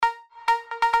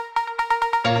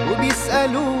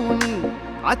وبيسألوني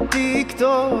عالتيك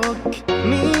توك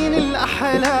مين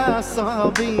الأحلى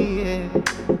صبية،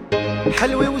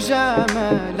 حلوي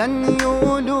وجمالا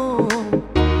يقولوا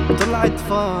طلعت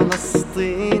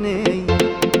فلسطينية.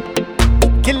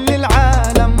 كل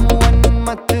العالم وين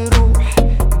ما